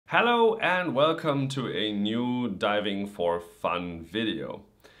Hello and welcome to a new Diving for Fun video.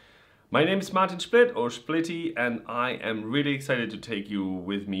 My name is Martin Split or Splitty, and I am really excited to take you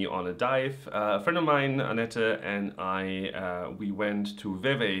with me on a dive. A friend of mine, Annette, and we went to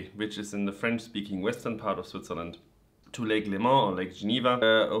Vevey, which is in the French-speaking western part of Switzerland, to Lake Léman or Lake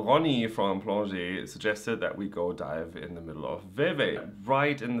Geneva. Ronnie from Plongée suggested that we go dive in the middle of Vevey,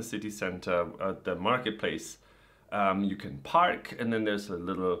 right in the city center at the marketplace. You can park, and then there's a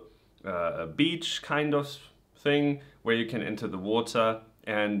little beach kind of thing where you can enter the water,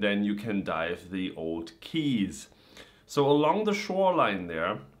 and then you can dive the old quays. So along the shoreline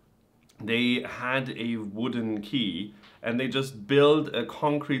there, they had a wooden quay, and they just built a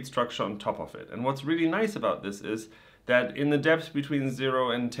concrete structure on top of it. And what's really nice about this is that in the depth between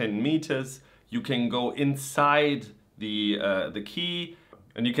 0 and 10 meters, you can go inside the quay,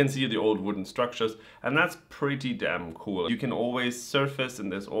 and you can see the old wooden structures, and that's pretty damn cool. You can always surface, and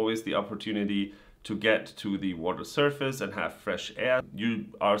there's always the opportunity to get to the water surface and have fresh air. You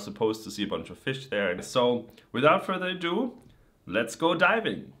are supposed to see a bunch of fish there. And so without further ado, let's go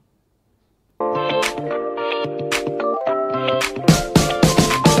diving.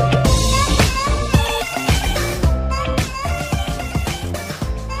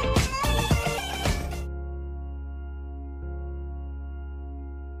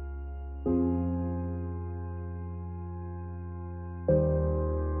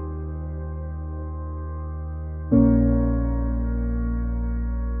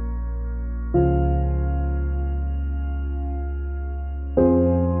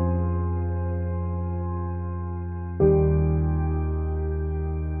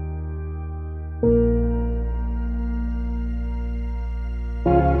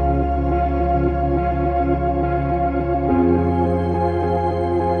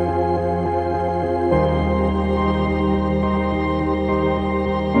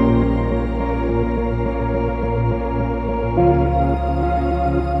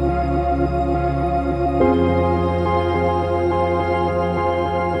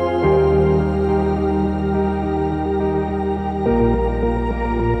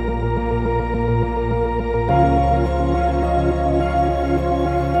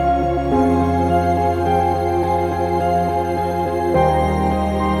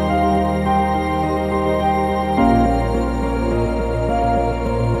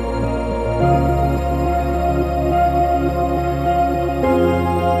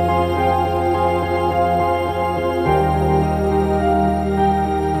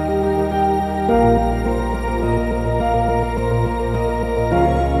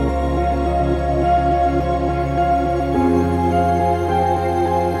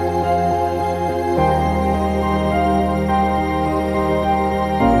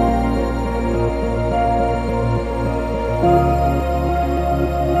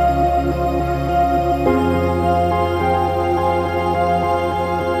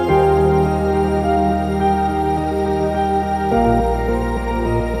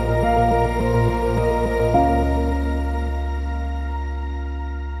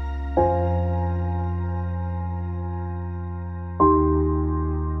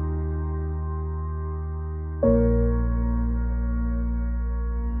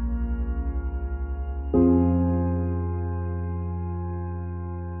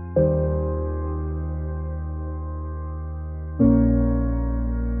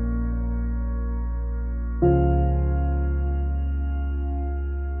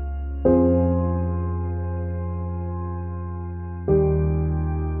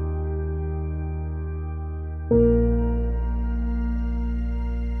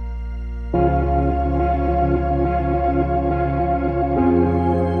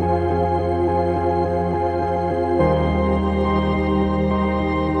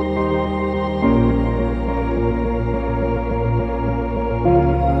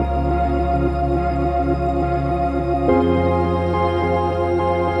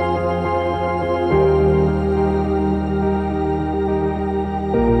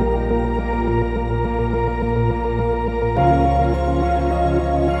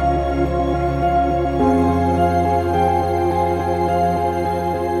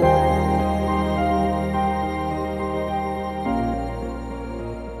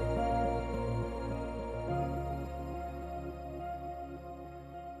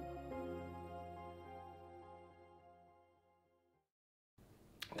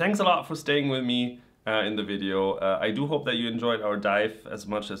 Thanks a lot for staying with me in the video. I do hope that you enjoyed our dive as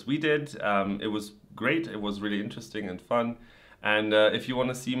much as we did. It was great, it was really interesting and fun. And if you want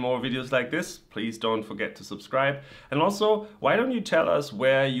to see more videos like this, please don't forget to subscribe. And also, why don't you tell us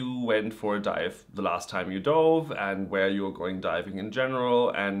where you went for a dive the last time you dove, and where you're going diving in general,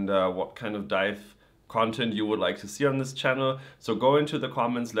 and what kind of dive content you would like to see on this channel. So go into the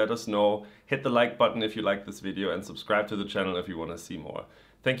comments, let us know, hit the like button if you like this video, and subscribe to the channel if you want to see more.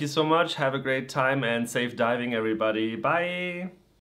 Thank you so much, have a great time and safe diving everybody, bye!